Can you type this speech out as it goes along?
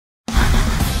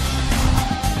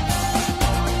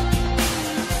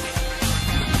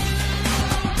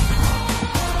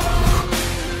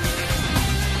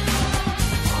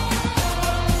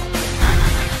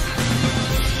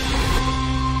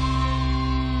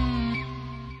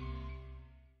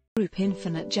group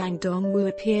Infinite Jang Dong-woo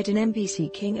appeared in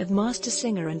MBC King of Master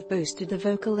Singer and boasted the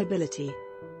vocal ability.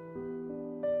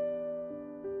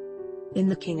 In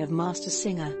The King of Master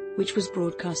Singer, which was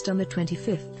broadcast on the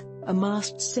 25th, a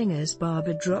masked singer's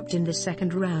barber dropped in the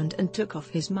second round and took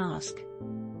off his mask.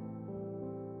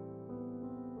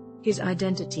 His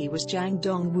identity was Jang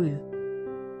Dong-woo.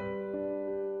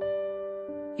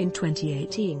 In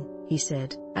 2018, he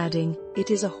said, adding,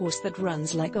 "It is a horse that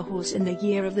runs like a horse in the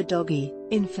year of the doggy,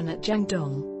 Infinite Jang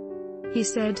Dong." He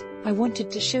said, "I wanted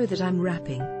to show that I'm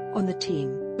rapping, on the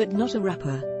team, but not a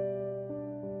rapper.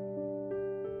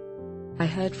 I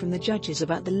heard from the judges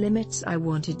about the limits I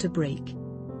wanted to break."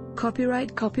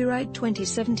 Copyright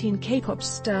 2017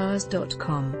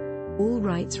 kpopstars.com. All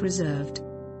rights reserved.